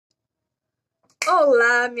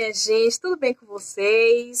Olá, minha gente, tudo bem com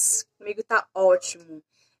vocês? Comigo tá ótimo.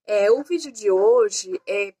 O vídeo de hoje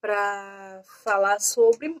é para falar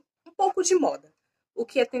sobre um pouco de moda. O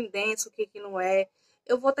que é tendência, o que não é.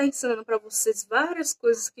 Eu vou estar ensinando para vocês várias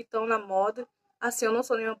coisas que estão na moda. Assim, eu não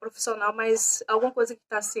sou nenhuma profissional, mas alguma coisa que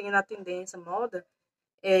está assim na tendência, moda.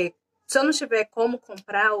 Se eu não tiver como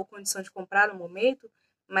comprar ou condição de comprar no momento,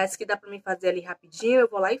 mas que dá para mim fazer ali rapidinho, eu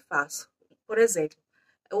vou lá e faço. Por exemplo,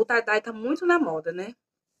 o tie-dye tá muito na moda, né?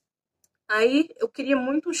 Aí eu queria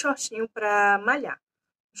muito um shortinho pra malhar.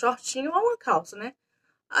 Um shortinho ou uma calça, né?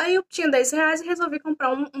 Aí eu tinha R$ 10 e resolvi comprar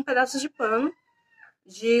um pedaço de pano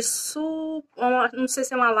não sei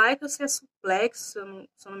se é uma lycra ou se é suplex, se eu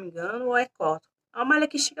não me engano, ou é cotton. É uma malha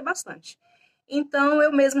que estica bastante. Então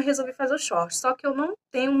eu mesma resolvi fazer o short, só que eu não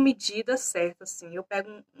tenho medida certa, assim. Eu pego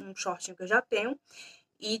um shortinho que eu já tenho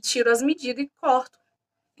e tiro as medidas e corto.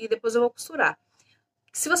 E depois eu vou costurar.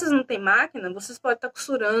 Se vocês não têm máquina, vocês podem estar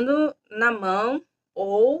costurando na mão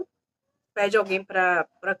ou pede alguém para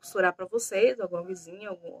costurar para vocês, alguma vizinha,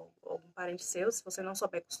 algum parente seu, se você não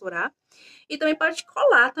souber costurar. E também pode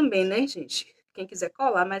colar também, né, gente? Quem quiser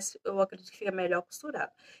colar, mas eu acredito que fica melhor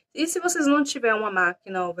costurado. E se vocês não tiverem uma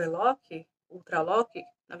máquina overlock, ultralock,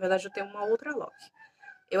 na verdade eu tenho uma ultralock.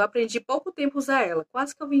 Eu aprendi pouco tempo a usar ela,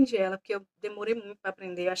 quase que eu vendi ela, porque eu demorei muito para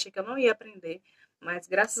aprender, eu achei que eu não ia aprender, mas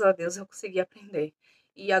graças a Deus eu consegui aprender.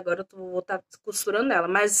 E agora vou estar costurando ela.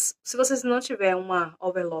 Mas se vocês não tiverem uma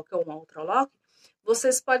overlock ou uma ultralock,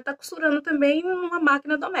 vocês podem estar costurando também numa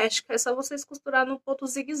máquina doméstica. É só vocês costurar no ponto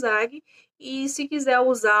zigue-zague. E se quiser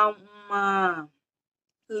usar uma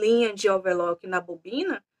linha de overlock na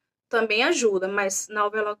bobina, também ajuda, mas na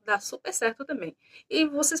overlock dá super certo também. E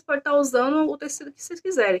vocês podem estar usando o tecido que vocês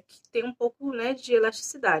quiserem, que tem um pouco, né, de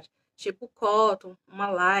elasticidade, tipo cotton,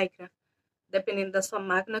 uma lycra. Dependendo da sua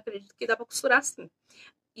máquina, acredito que dá para costurar assim.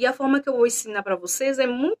 E a forma que eu vou ensinar para vocês é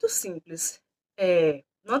muito simples.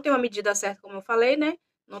 Não tem uma medida certa, como eu falei, né?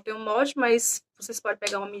 Não tem um molde, mas vocês podem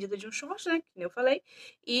pegar uma medida de um short, né? Que nem eu falei,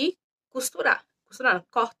 e costurar. Costurar,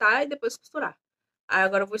 cortar e depois costurar. Aí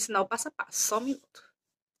agora eu vou ensinar o passo a passo. Só um minuto.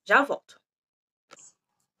 Já volto.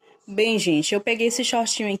 Bem, gente, eu peguei esse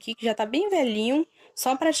shortinho aqui que já tá bem velhinho,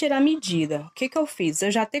 só para tirar a medida. O que que eu fiz?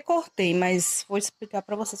 Eu já até cortei, mas vou explicar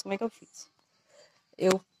para vocês como é que eu fiz.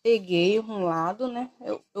 Eu peguei um lado, né?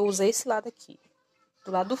 Eu usei esse lado aqui,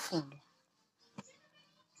 do lado do fundo.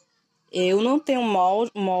 Eu não tenho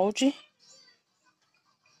molde,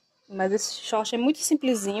 mas esse short é muito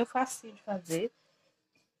simplesinho, fácil de fazer.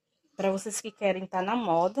 Para vocês que querem estar na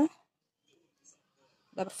moda,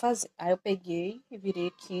 dá pra fazer. Aí eu peguei e virei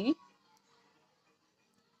aqui.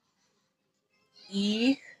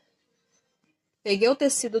 E peguei o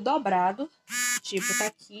tecido dobrado, tipo, tá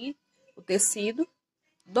aqui o tecido.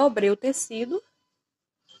 Dobrei o tecido,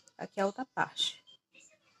 aqui é a outra parte.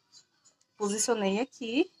 Posicionei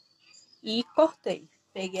aqui e cortei.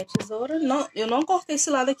 Peguei a tesoura, eu não cortei esse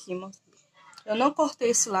lado aqui, moça. Eu não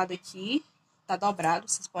cortei esse lado aqui, tá dobrado,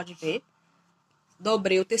 vocês podem ver.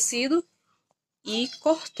 Dobrei o tecido e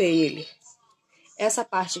cortei ele. Essa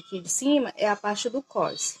parte aqui de cima é a parte do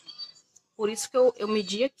cós. Por isso que eu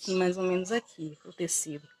medi aqui, mais ou menos aqui, o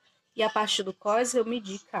tecido. E a parte do cós eu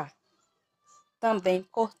medi cá. Também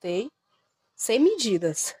cortei sem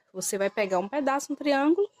medidas. Você vai pegar um pedaço, um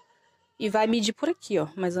triângulo, e vai medir por aqui, ó,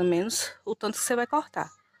 mais ou menos o tanto que você vai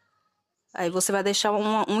cortar. Aí você vai deixar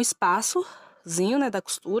um espaçozinho, né, da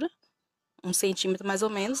costura, 1 centímetro mais ou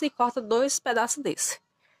menos, e corta 2 pedaços desse.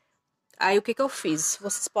 Aí o que que eu fiz?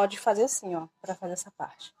 Vocês podem fazer assim, ó, pra fazer essa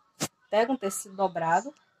parte. Pega um tecido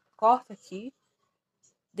dobrado, corta aqui,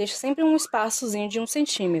 deixa sempre um espaçozinho de 1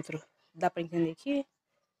 centímetro. Dá pra entender aqui?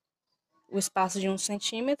 O espaço de 1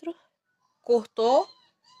 centímetro, cortou,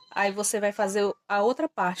 aí você vai fazer a outra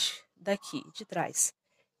parte daqui, de trás,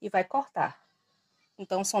 e vai cortar.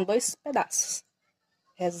 Então são 2 pedaços.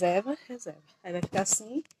 Reserva, reserva. Aí vai ficar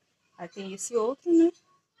assim. Aí tem esse outro, né?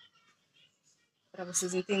 Pra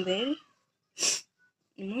vocês entenderem.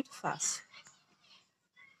 E muito fácil.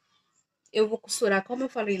 Eu vou costurar, como eu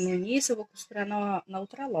falei no início, eu vou costurar na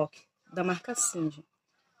ultralock, da marca Cindy.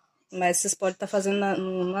 Mas vocês podem estar fazendo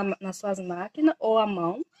nas suas máquinas ou à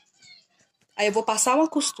mão. Aí eu vou passar uma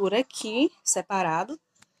costura aqui, separado,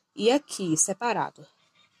 e aqui, separado.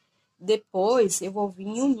 Depois eu vou vir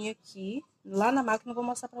unir aqui, lá na máquina eu vou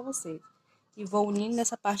mostrar pra vocês. E vou unir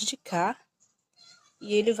nessa parte de cá,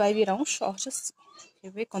 e ele vai virar um short assim. Quer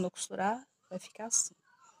ver? Quando eu costurar, vai ficar assim.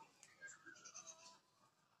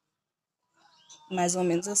 Mais ou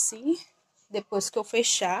menos assim. Depois que eu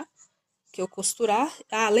fechar, que eu costurar...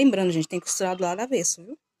 Ah, lembrando, gente, tem que costurar do lado avesso,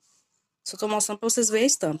 viu? Só tô mostrando pra vocês verem a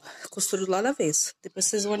estampa. Costura do lado avesso. Depois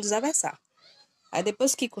vocês vão desaversar. Aí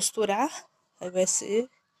depois que costurar, aí vai ser...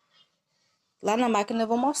 Lá na máquina eu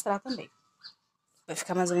vou mostrar também. Vai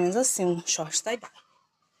ficar mais ou menos assim, um short tie-dye.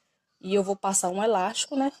 E eu vou passar um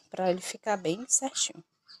elástico, né, pra ele ficar bem certinho.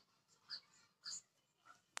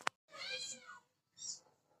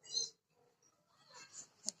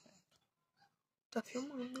 Tá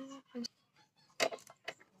filmando.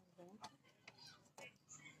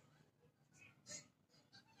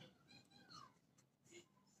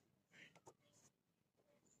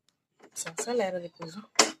 Só acelera depois, né?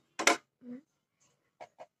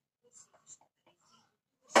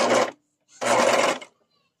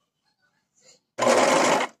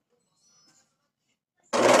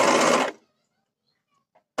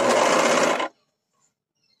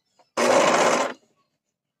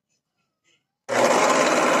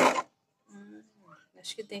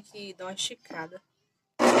 Acho que tem que dar uma esticada.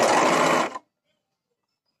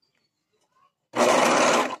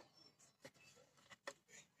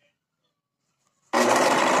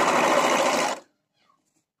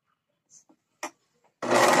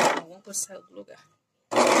 Alguma coisa saiu do lugar.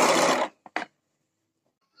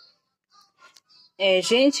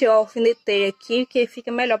 Gente, eu alfinetei aqui que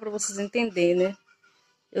fica melhor pra vocês entenderem, né?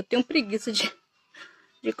 Eu tenho preguiça de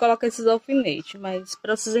colocar esses alfinetes, mas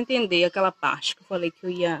pra vocês entenderem aquela parte que eu falei que eu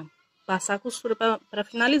ia passar a costura pra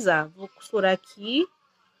finalizar. Vou costurar aqui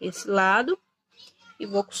esse lado e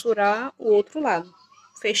vou costurar o outro lado.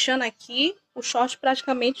 Fechando aqui, o short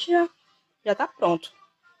praticamente já tá pronto.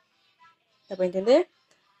 Dá pra entender?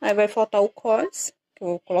 Aí vai faltar o cós, que eu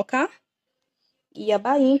vou colocar, e a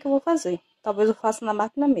bainha que eu vou fazer. Talvez eu faça na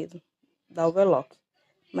máquina mesmo, da overlock.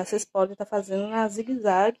 Mas vocês podem estar fazendo na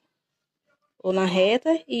zigue-zague, ou na reta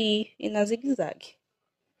e na zigue-zague.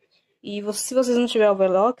 E se vocês não tiverem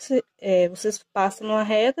overlock, vocês passam numa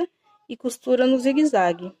reta e costuram no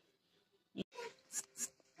zigue-zague.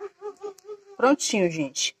 Prontinho,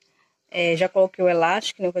 gente. Já coloquei o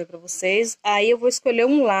elástico, que eu falei pra vocês. Aí eu vou escolher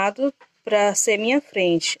um lado pra ser minha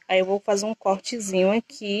frente. Aí eu vou fazer um cortezinho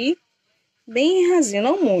aqui, bem rasinho,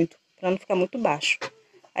 não muito, pra não ficar muito baixo.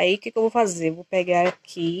 Aí o que eu vou fazer? Eu vou pegar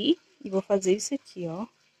aqui e vou fazer isso aqui, ó.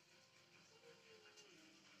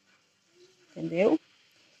 Entendeu?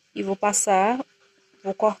 E vou passar,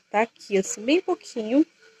 vou cortar aqui assim bem pouquinho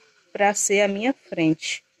pra ser a minha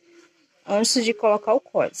frente, antes de colocar o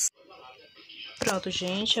cós. Pronto,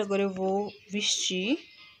 gente, agora eu vou vestir.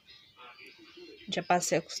 Já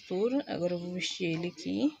passei a costura, agora eu vou vestir ele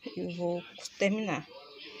aqui e eu vou terminar.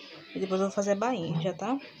 E depois eu vou fazer a bainha, já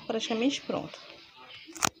tá praticamente pronto.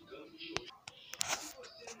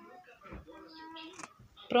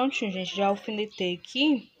 Prontinho, gente, já alfinetei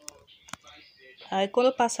aqui. Aí quando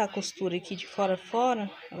eu passar a costura aqui de fora a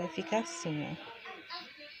fora, vai ficar assim, ó.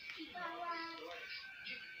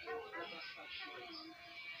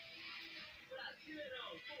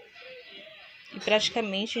 E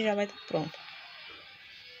praticamente já vai estar pronto.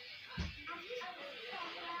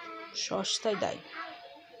 Short tie-dye.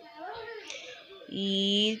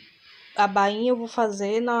 E a bainha eu vou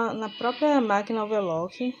fazer na própria máquina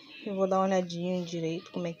overlock. Eu vou dar uma olhadinha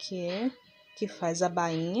direito como é que faz a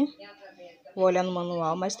bainha. Vou olhar no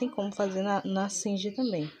manual, mas tem como fazer na Singe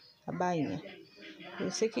também, a bainha.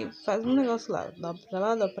 Eu sei que faz um negócio lá, dá pra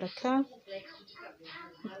lá, dá pra cá.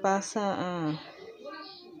 E passa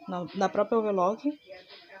na própria overlock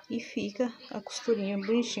e fica a costurinha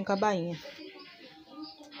bonitinha com a bainha.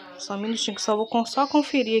 Só um minutinho que só vou só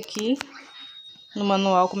conferir aqui no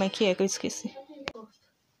manual como é que eu esqueci.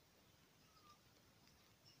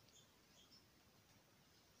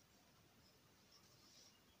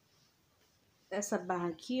 Essa barra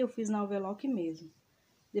aqui eu fiz na overlock mesmo.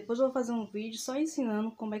 Depois eu vou fazer um vídeo só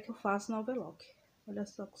ensinando como é que eu faço na overlock. Olha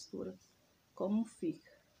só a costura, como fica.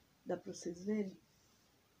 Dá pra vocês verem?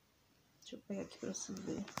 Deixa eu pegar aqui pra vocês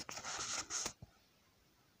verem.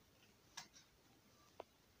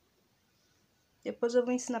 Depois eu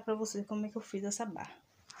vou ensinar pra vocês como é que eu fiz essa barra.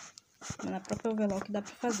 Mas na própria overlock dá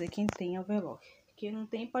pra fazer, quem tem overlock. Quem não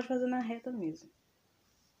tem, pode fazer na reta mesmo.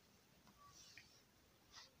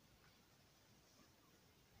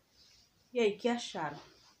 E aí, o que acharam?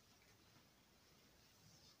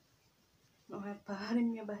 Não reparem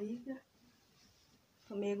minha barriga.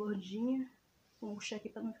 Tô meio gordinha. Vou puxar aqui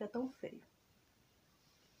pra não ficar tão feio.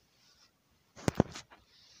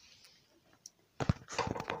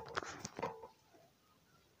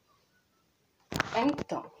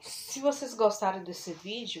 Então, se vocês gostaram desse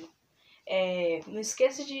vídeo, não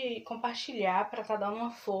esqueça de compartilhar para estar dando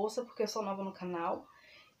uma força, porque eu sou nova no canal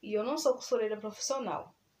e eu não sou costureira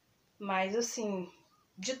profissional. Mas assim,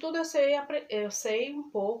 de tudo eu sei um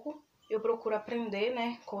pouco, eu procuro aprender,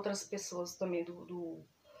 né, com outras pessoas também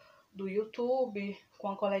do YouTube, com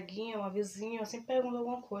uma coleguinha, uma vizinha, eu sempre pergunto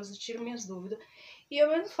alguma coisa, tiro minhas dúvidas. E eu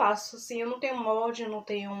mesmo faço, assim, eu não tenho molde, eu não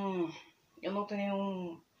tenho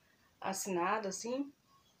nenhum assinado, assim,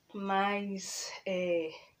 mas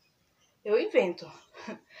eu invento.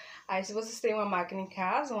 Aí se vocês têm uma máquina em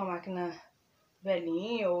casa, uma máquina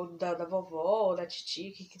velhinha, ou da vovó, ou da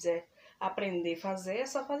titi, que quiser aprender a fazer, é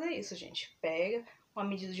só fazer isso, gente. Pega uma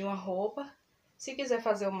medida de uma roupa, se quiser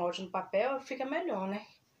fazer o molde no papel, fica melhor, né?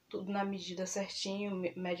 Tudo na medida certinho,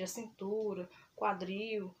 mede a cintura,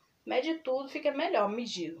 quadril, mede tudo, fica melhor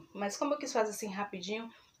medido. Mas como eu quis fazer assim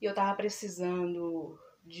rapidinho, e eu tava precisando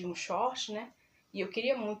de um short, né? E eu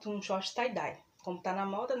queria muito um short tie-dye, como tá na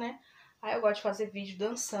moda, né? Aí eu gosto de fazer vídeo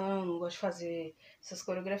dançando, gosto de fazer essas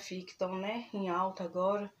coreografias que estão, né, em alta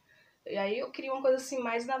agora. E aí eu queria uma coisa assim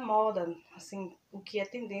mais da moda, assim, o que é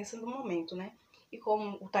tendência no momento, né? E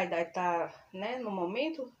como o tie-dye tá, né, no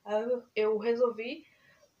momento, aí eu resolvi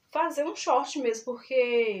fazer um short mesmo,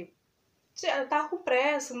 porque eu tava com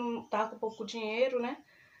pressa, não tava com pouco dinheiro, né?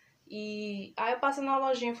 E aí eu passei na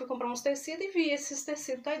lojinha, fui comprar uns tecidos e vi esses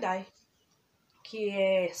tecidos tie-dye, que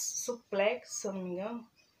é suplex, se eu não me engano.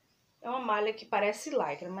 É uma malha que parece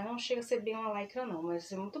lycra, mas não chega a ser bem uma lycra não,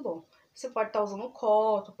 mas é muito bom. Você pode estar usando um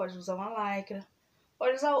cotton, pode usar uma lycra,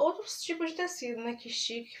 pode usar outros tipos de tecido, né, que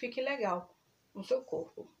estique, que fique legal no seu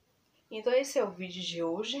corpo. Então esse é o vídeo de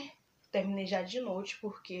hoje. Terminei já de noite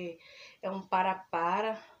porque é um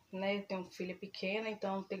para-para, né, eu tenho filha pequena,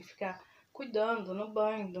 então tem que ficar cuidando no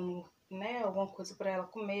banho, dando, né, alguma coisa para ela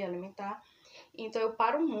comer, alimentar. Então eu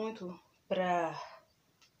paro muito pra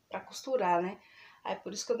costurar, né, aí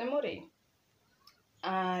por isso que eu demorei.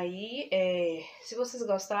 Aí, se vocês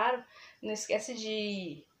gostaram, não esquece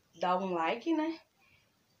de dar um like, né?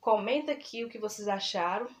 Comenta aqui o que vocês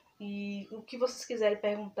acharam e o que vocês quiserem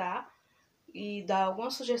perguntar e dar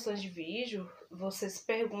algumas sugestões de vídeo, vocês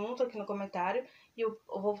perguntam aqui no comentário e eu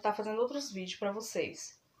vou estar fazendo outros vídeos para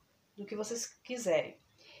vocês, do que vocês quiserem.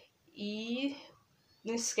 E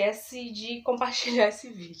não esquece de compartilhar esse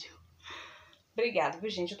vídeo. Obrigada, viu,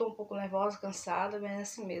 gente? Eu tô um pouco nervosa, cansada, mas é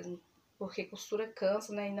assim mesmo. Porque costura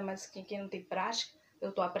cansa, né? Ainda mais quem não tem prática.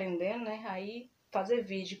 Eu tô aprendendo, né? Aí fazer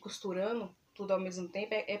vídeo costurando tudo ao mesmo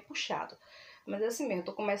tempo é puxado. Mas é assim mesmo,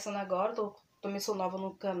 tô começando agora, também sou nova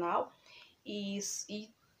no canal. E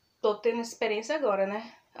tô tendo experiência agora,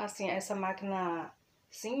 né? Assim, essa máquina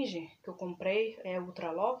Singe que eu comprei, é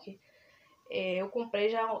ultralock. Eu comprei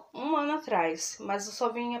já um ano atrás, mas eu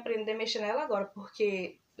só vim aprender a mexer nela agora,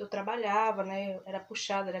 porque eu trabalhava, né? Era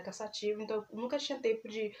puxado, era cansativo, então eu nunca tinha tempo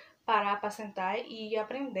de parar para sentar e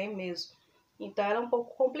aprender mesmo. Então era um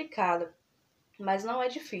pouco complicada, mas não é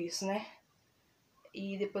difícil, né?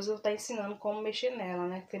 E depois eu vou estar ensinando como mexer nela,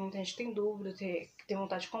 né? Tem muita gente que tem dúvida, que tem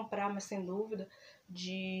vontade de comprar, mas tem dúvida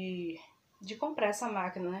de comprar essa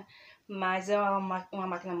máquina, né? Mas é uma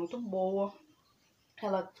máquina muito boa,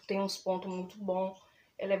 ela tem uns pontos muito bons,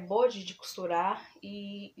 ela é boa de costurar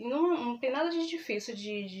e não tem nada de difícil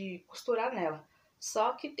de costurar nela.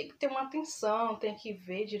 Só que tem que ter uma atenção, tem que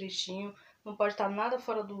ver direitinho, não pode estar nada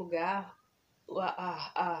fora do lugar,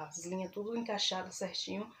 as linhas tudo encaixadas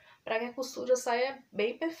certinho, para que a costura saia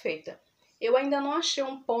bem perfeita. Eu ainda não achei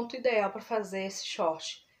um ponto ideal para fazer esse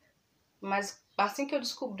short, mas assim que eu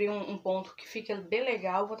descobrir um ponto que fica bem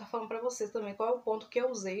legal, eu vou estar falando pra vocês também qual é o ponto que eu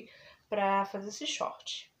usei pra fazer esse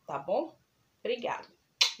short, tá bom? Obrigada.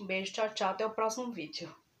 Um beijo, tchau, tchau. Até o próximo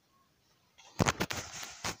vídeo.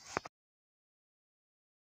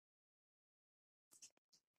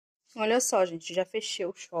 Olha só, gente, já fechei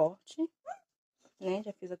o short, né?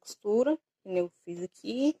 Já fiz a costura, eu fiz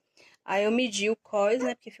aqui. Aí eu medi o cós,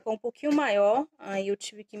 né? Porque ficou um pouquinho maior. Aí eu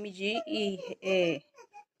tive que medir e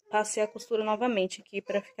passei a costura novamente aqui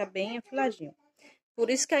pra ficar bem afiladinho. Por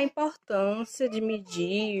isso que a importância de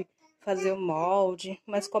medir, fazer o molde,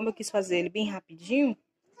 mas como eu quis fazer ele bem rapidinho,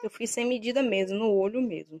 eu fiz sem medida mesmo, no olho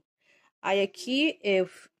mesmo. Aí aqui eu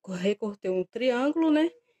recortei um triângulo,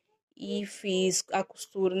 né? E fiz a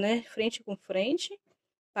costura, né? Frente com frente.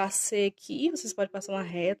 Passei aqui, vocês podem passar uma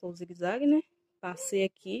reta ou zigue-zague, né? Passei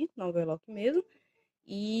aqui no overlock mesmo.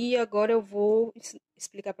 E agora eu vou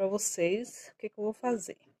explicar pra vocês o que eu vou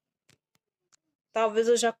fazer. Talvez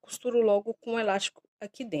eu já costuro logo com o elástico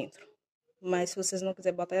aqui dentro. Mas se vocês não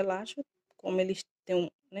quiserem botar elástico, como ele tem um,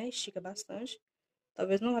 né, estica bastante,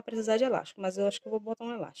 talvez não vai precisar de elástico, mas eu acho que eu vou botar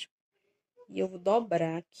um elástico. E eu vou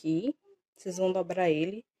dobrar aqui, vocês vão dobrar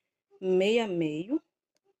ele meio a meio.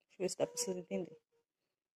 Deixa eu ver se dá pra vocês entenderem.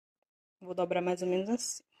 Vou dobrar mais ou menos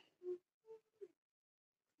assim.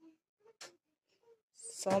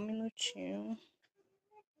 Só um minutinho.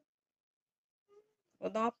 Vou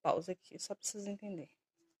dar uma pausa aqui, só pra vocês entenderem.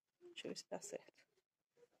 Deixa eu ver se dá certo.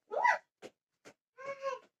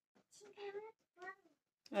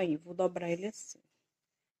 Aí, vou dobrar ele assim.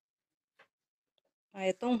 Aí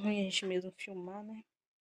é tão ruim a gente mesmo filmar, né?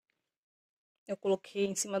 Eu coloquei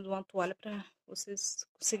em cima de uma toalha pra vocês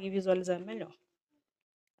conseguirem visualizar melhor.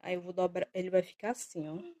 Aí eu vou dobrar, ele vai ficar assim,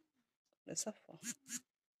 ó. Dessa forma.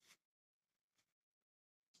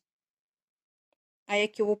 Aí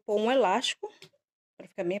aqui eu vou pôr um elástico, pra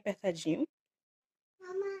ficar bem apertadinho.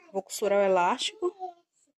 Vou costurar o elástico.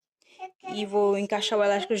 E vou encaixar o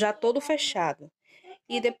elástico já todo fechado.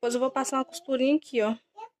 E depois eu vou passar uma costurinha aqui, ó.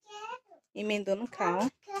 Emendando cá, ó.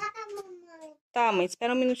 Tá, mãe,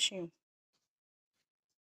 espera um minutinho.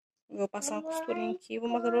 Eu vou passar uma costurinha aqui e vou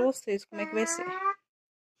mostrar pra vocês como é que vai ser.